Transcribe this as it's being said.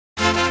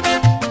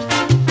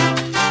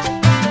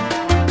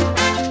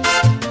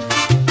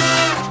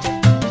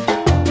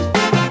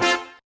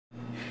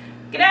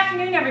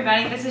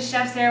everybody, this is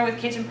Chef Sarah with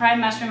Kitchen Pride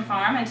Mushroom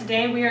Farm, and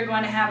today we are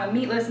going to have a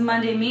meatless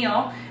Monday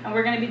meal, and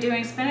we're going to be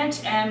doing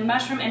spinach and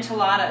mushroom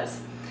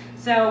enchiladas.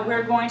 So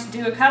we're going to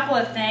do a couple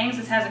of things.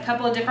 This has a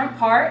couple of different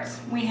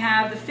parts. We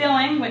have the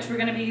filling, which we're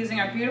going to be using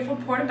our beautiful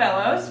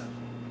portobellos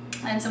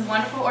and some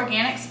wonderful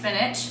organic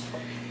spinach,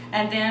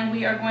 and then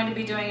we are going to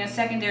be doing a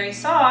secondary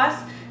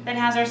sauce that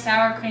has our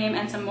sour cream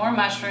and some more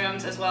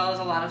mushrooms, as well as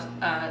a lot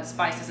of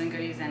spices and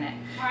goodies in it.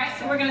 Alright,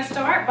 so we're going to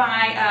start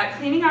by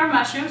cleaning our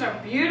mushrooms, our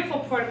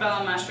beautiful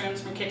portobello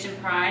mushrooms from Kitchen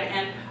Pride,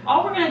 and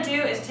all we're going to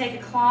do is take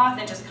a cloth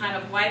and just kind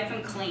of wipe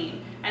them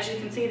clean. As you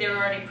can see, they're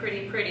already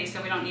pretty,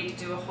 so we don't need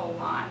to do a whole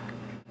lot.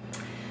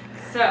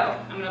 So,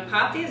 I'm going to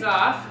pop these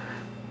off.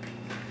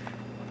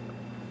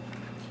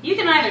 You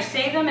can either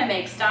save them and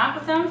make stock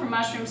with them for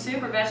mushroom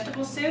soup or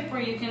vegetable soup, or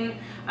you can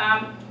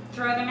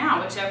throw them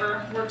out,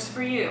 whichever works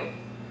for you.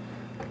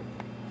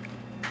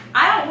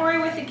 I don't worry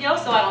with the gill,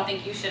 so I don't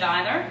think you should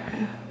either.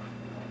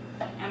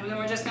 And then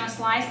we're just going to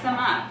slice them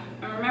up.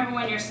 And remember,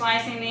 when you're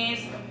slicing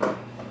these,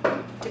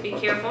 to be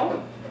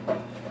careful.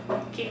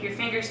 Keep your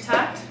fingers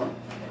tucked.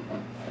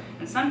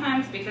 And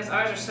sometimes, because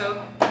ours are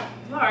so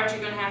large,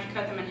 you're going to have to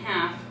cut them in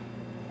half.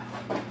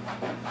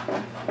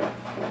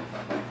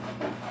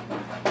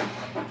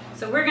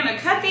 So we're going to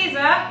cut these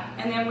up,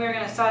 and then we're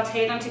going to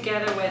saute them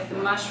together with the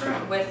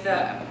mushroom, with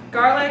the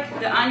garlic,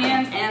 the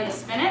onions, and the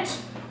spinach.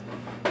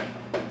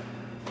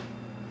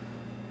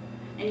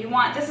 And you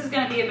want, this is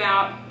going to be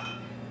about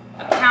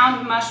a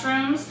pound of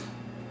mushrooms,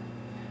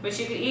 which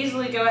you could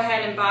easily go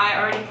ahead and buy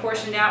already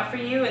portioned out for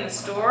you in the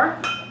store.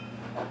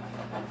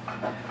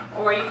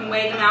 Or you can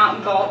weigh them out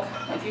in bulk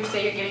if you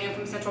say you're getting them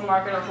from Central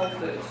Market or Whole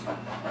Foods.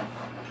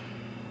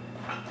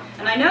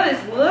 And I know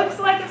this looks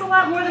like it's a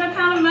lot more than a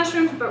pound of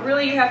mushrooms, but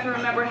really you have to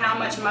remember how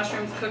much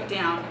mushrooms cook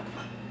down.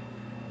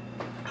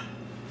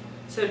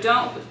 So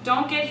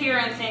don't get here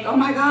and think, oh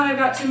my God, I've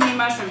got too many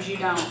mushrooms. You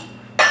don't.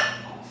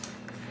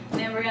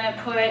 Then we're going to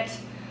put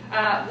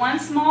 1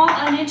 small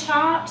onion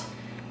chopped,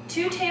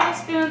 2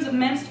 tablespoons of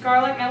minced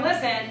garlic. Now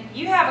listen,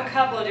 you have a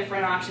couple of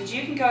different options.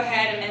 You can go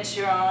ahead and mince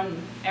your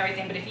own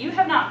everything, but if you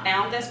have not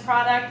found this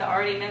product, the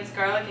already minced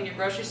garlic, in your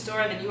grocery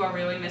store, then you are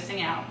really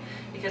missing out,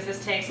 because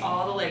this takes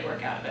all the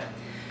legwork out of it.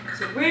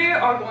 So we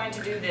are going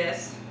to do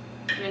this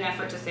in an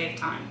effort to save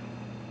time.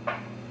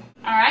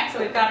 Alright, so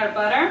we've got our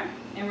butter,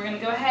 and we're going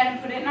to go ahead and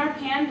put it in our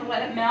pan to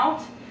let it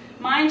melt.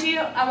 Mind you,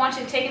 I want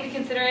you to take into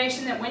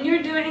consideration that when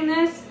you're doing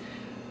this,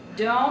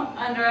 don't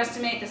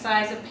underestimate the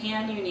size of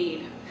pan you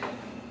need.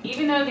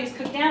 Even though these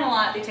cook down a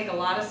lot, they take a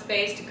lot of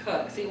space to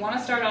cook. So you want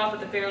to start off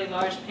with a fairly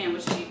large pan,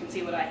 which you can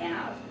see what I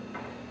have.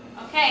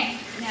 Okay,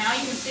 now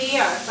you can see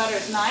our butter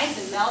is nice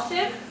and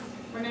melted.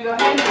 We're going to go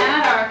ahead and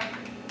add our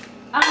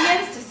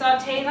onions to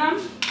saute them.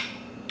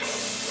 The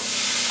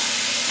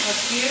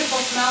most beautiful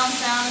smell and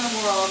sound in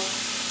the world.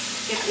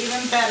 Gets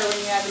even better when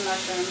you add the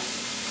mushrooms.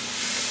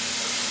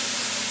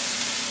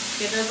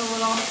 Give those a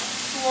little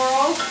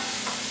swirl.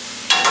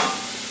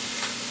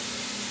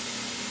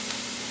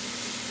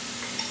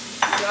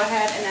 Go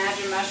ahead and add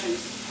your mushrooms.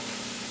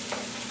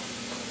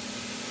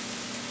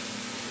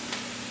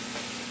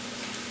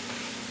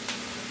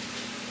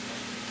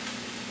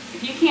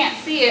 If you can't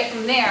see it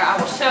from there, I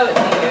will show it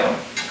to you.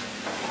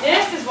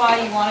 This is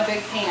why you want a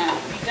big pan.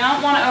 You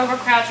don't want to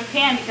overcrowd your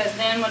pan, because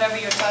then whatever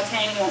you're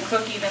sauteing won't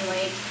cook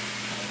evenly,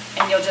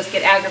 and you'll just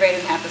get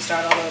aggravated and have to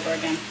start all over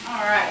again.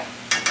 Alright,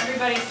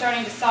 everybody's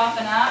starting to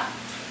soften up.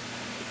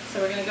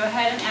 So we're going to go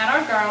ahead and add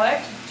our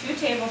garlic, 2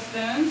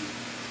 tablespoons.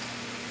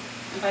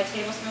 And by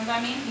tablespoons I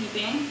mean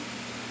heaping.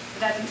 But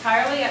that's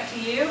entirely up to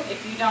you.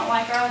 If you don't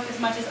like garlic as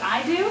much as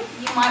I do,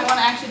 you might want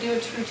to actually do a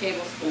true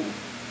tablespoon.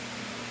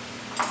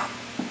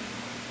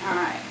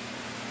 Alright.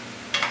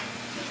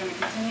 We're going to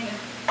continue to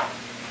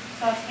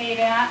saute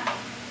that.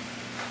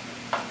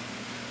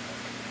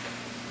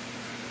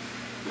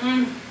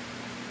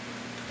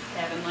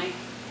 Heavenly.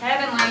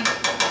 Heavenly.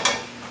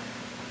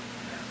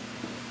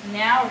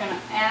 Now we're going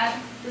to add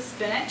the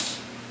spinach.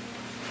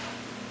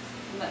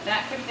 Let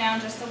that cook down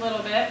just a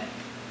little bit.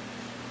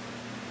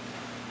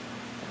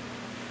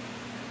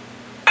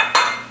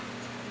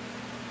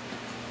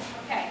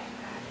 Okay.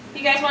 If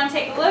you guys want to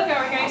take a look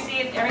over here, you see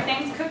if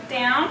everything's cooked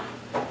down.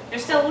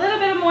 There's still a little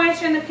bit of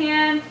moisture in the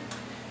pan,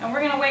 and we're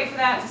going to wait for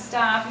that to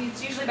stop.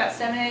 It's usually about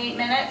 7 to 8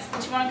 minutes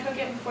that you want to cook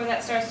it before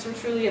that starts to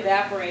truly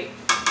evaporate.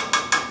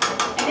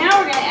 And now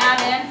we're going to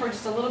add in, for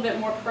just a little bit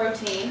more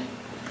protein,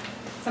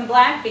 some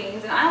black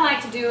beans. And I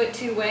like to do it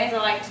 2 ways. I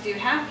like to do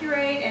half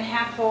pureed and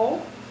half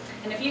whole.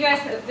 And if you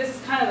guys, this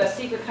is kind of a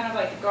secret, kind of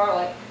like the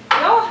garlic. If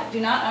y'all do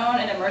not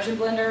own an immersion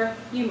blender,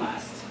 you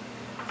must.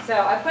 So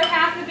I put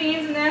half the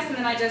beans in this, and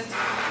then I just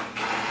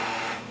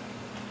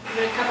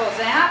give it a couple of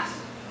zaps.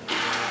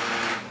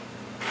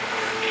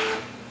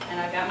 And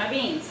I've got my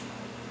beans.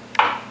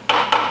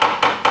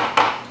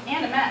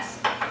 And a mess.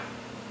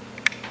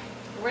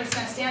 We're just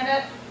going to stand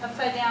it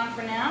upside down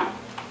for now.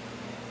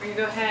 We're going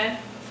to go ahead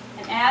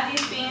and add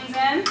these beans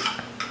in.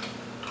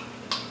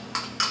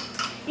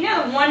 You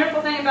know the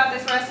wonderful thing about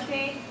this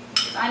recipe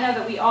is I know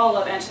that we all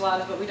love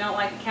enchiladas, but we don't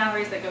like the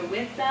calories that go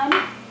with them.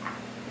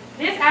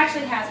 This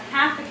actually has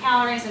half the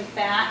calories and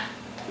fat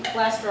and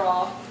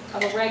cholesterol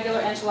of a regular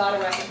enchilada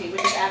recipe,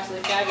 which is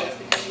absolutely fabulous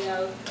because you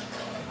know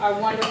our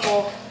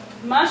wonderful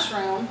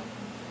mushroom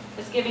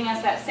is giving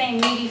us that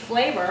same meaty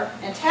flavor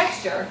and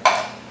texture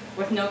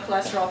with no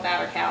cholesterol,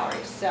 fat, or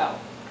calories. So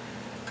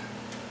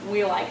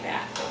we like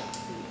that.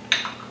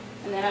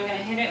 And then I'm going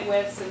to hit it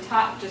with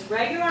some just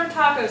regular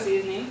taco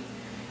seasoning.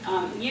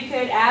 You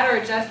could add or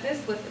adjust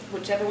this with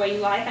whichever way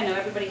you like. I know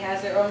everybody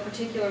has their own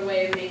particular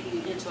way of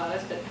making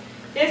enchiladas, but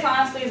this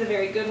honestly is a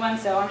very good one,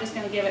 so I'm just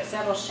going to give it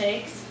several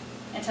shakes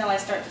until I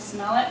start to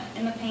smell it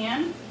in the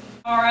pan.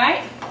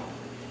 Alright,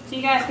 so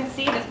you guys can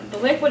see the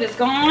liquid is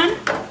gone.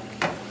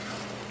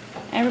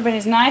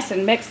 Everybody's nice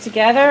and mixed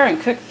together and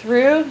cooked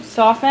through,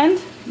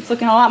 softened. It's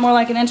looking a lot more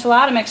like an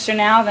enchilada mixture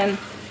now than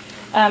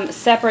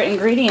separate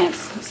ingredients.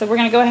 So we're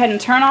going to go ahead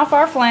and turn off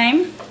our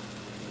flame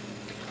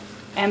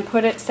and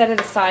set it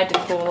aside to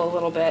cool a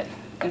little bit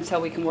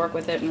until we can work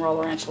with it and roll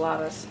our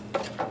enchiladas.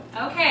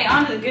 Okay,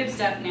 on to the good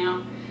stuff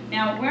now.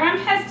 Now, where I'm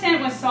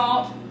hesitant with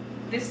salt,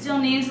 this still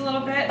needs a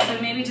little bit,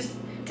 so maybe just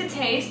to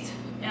taste,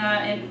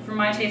 and for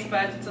my taste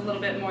buds, it's a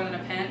little bit more than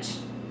a pinch.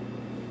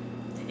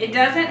 It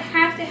doesn't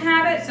have to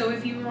have it, so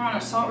if you were on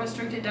a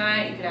salt-restricted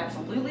diet, you could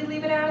absolutely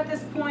leave it out at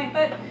this point,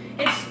 but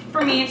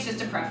for me, it's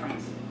just a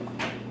preference.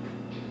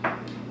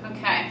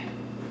 Okay,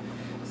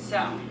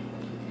 so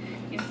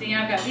you see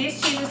I've got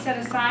these cheeses set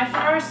aside for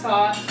our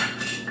sauce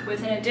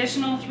with an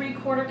additional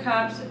 3/4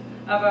 cups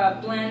of a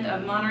blend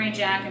of Monterey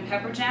Jack and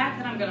pepper jack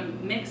that I'm going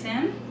to mix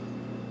in.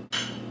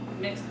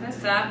 Mix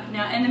this up.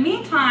 Now in the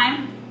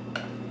meantime,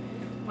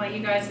 while you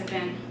guys have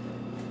been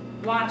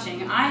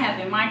watching, I have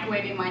been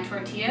microwaving my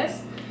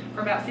tortillas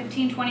for about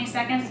 15-20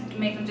 seconds to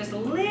make them just a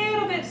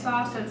little bit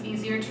soft so it's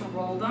easier to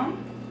roll them.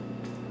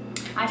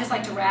 I just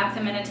like to wrap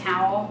them in a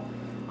towel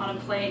on a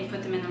plate and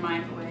put them in the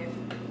microwave.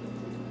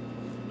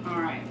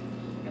 Alright,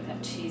 got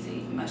that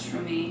cheesy,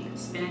 mushroomy,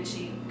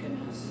 spinachy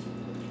goodness.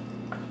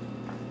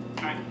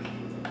 Alright,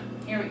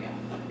 here we go.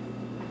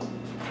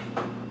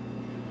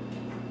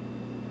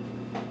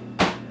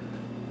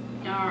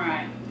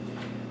 Alright,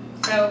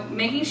 so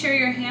making sure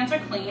your hands are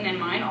clean, and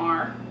mine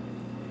are,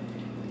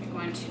 you're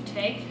going to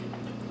take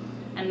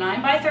a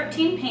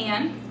 9x13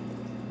 pan,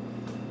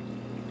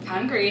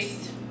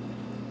 ungreased,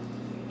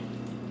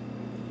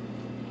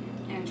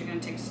 and you're going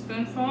to take a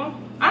spoonful.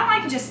 I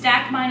like to just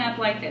stack mine up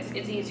like this.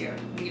 It's easier.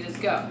 You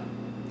just go.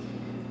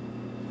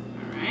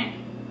 Alright.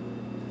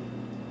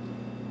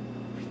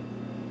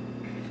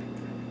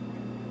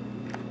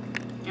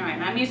 Alright,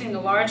 and I'm using the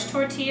large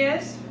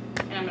tortillas,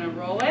 and I'm going to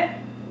roll it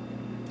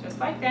just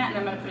like that, and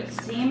I'm going to put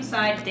it seam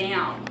side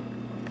down.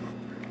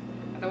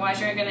 Otherwise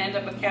you're going to end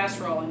up with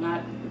casserole and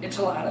not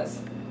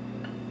enchiladas.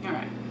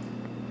 Alright,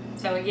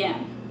 so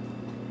again,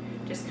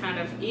 just kind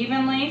of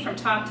evenly from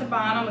top to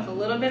bottom with a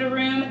little bit of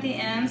room at the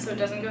end so it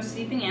doesn't go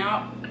seeping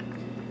out.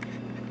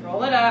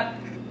 Roll it up,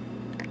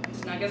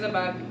 snug as a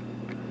bug,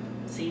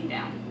 seam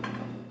down.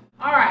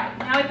 Alright,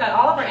 now we've got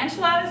all of our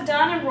enchiladas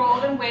done and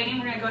rolled and waiting.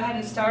 We're going to go ahead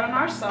and start on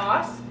our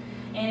sauce.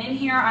 And in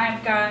here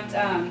I've got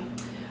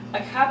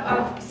a cup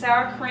of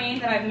sour cream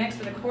that I've mixed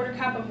with a 1/4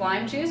 cup of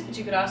lime juice, but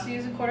you could also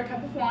use a 1/4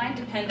 cup of wine,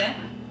 dependent.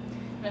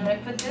 And I'm going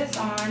to put this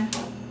on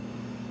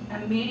a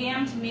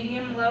medium to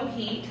medium-low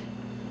heat.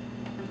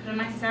 I'm putting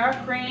my sour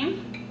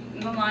cream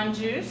and the lime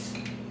juice.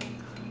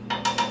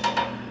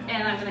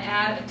 And I'm going to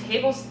add a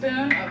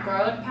tablespoon of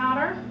garlic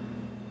powder.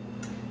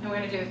 And we're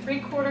going to do a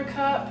 3/4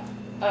 cup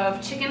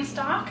of chicken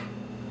stock,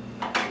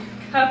 a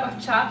cup of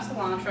chopped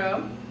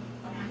cilantro.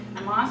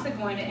 I'm also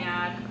going to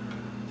add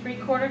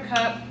 3/4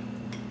 cup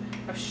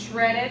of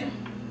shredded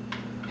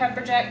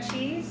pepper jack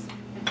cheese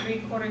and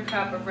 3/4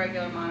 cup of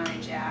regular Monterey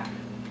Jack.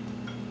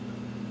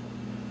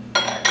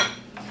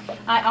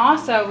 I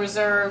also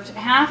reserved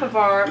half of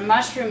our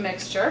mushroom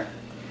mixture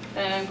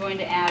that I'm going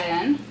to add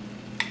in.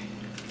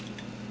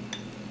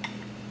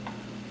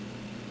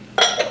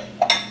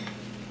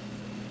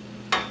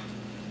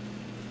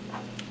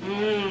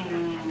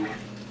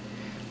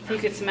 If you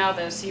could smell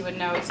this, you would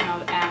know it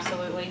smelled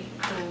absolutely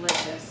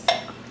delicious.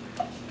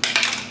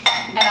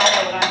 And I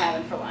know what I'm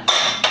having for lunch.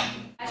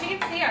 As you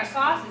can see, our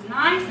sauce is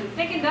nice and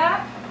thickened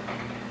up.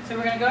 So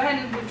we're going to go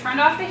ahead and we've turned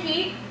off the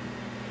heat.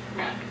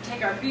 We're going to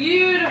take our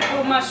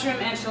beautiful mushroom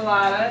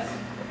enchiladas,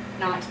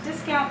 not to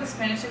discount the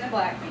spinach and the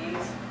black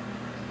beans.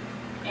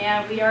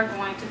 And we are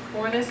going to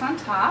pour this on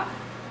top.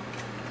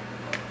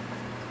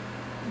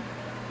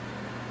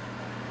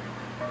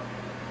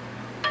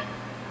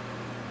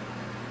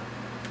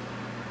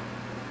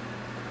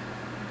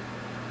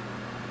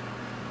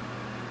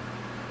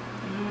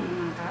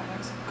 That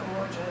looks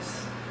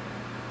gorgeous.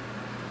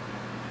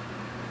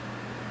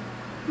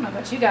 I don't know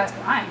about you guys,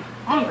 but I'm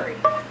hungry.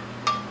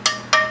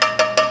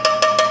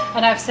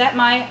 And I've set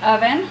my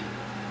oven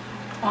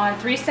on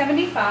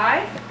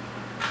 375.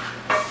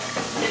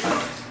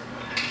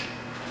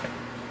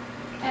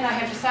 And I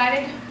have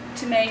decided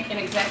to make an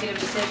executive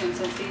decision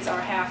since these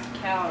are half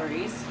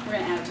calories. We're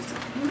going to add just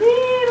a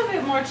little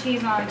bit more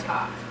cheese on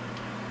top.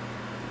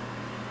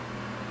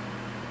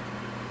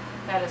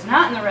 That is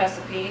not in the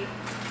recipe,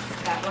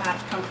 That will have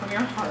to come from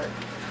your heart.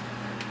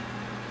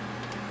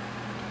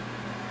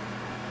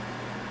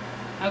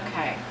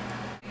 Okay.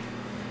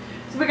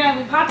 So we're going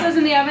to pop those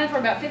in the oven for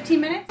about 15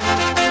 minutes.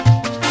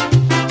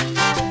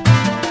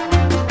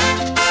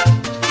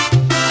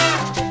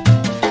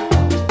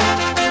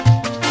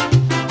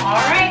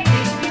 All right,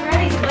 they should be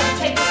ready, so let's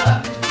take a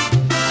look.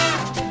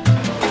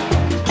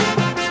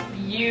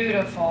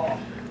 Beautiful.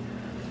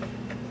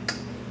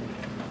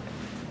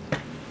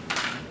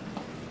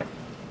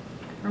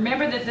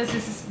 Remember that this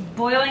is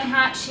boiling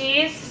hot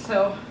cheese,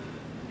 so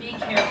be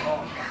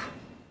careful.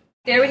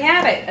 There we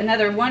have it,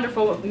 another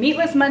wonderful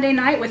meatless Monday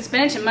night with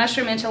spinach and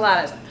mushroom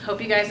enchiladas. Hope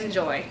you guys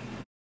enjoy.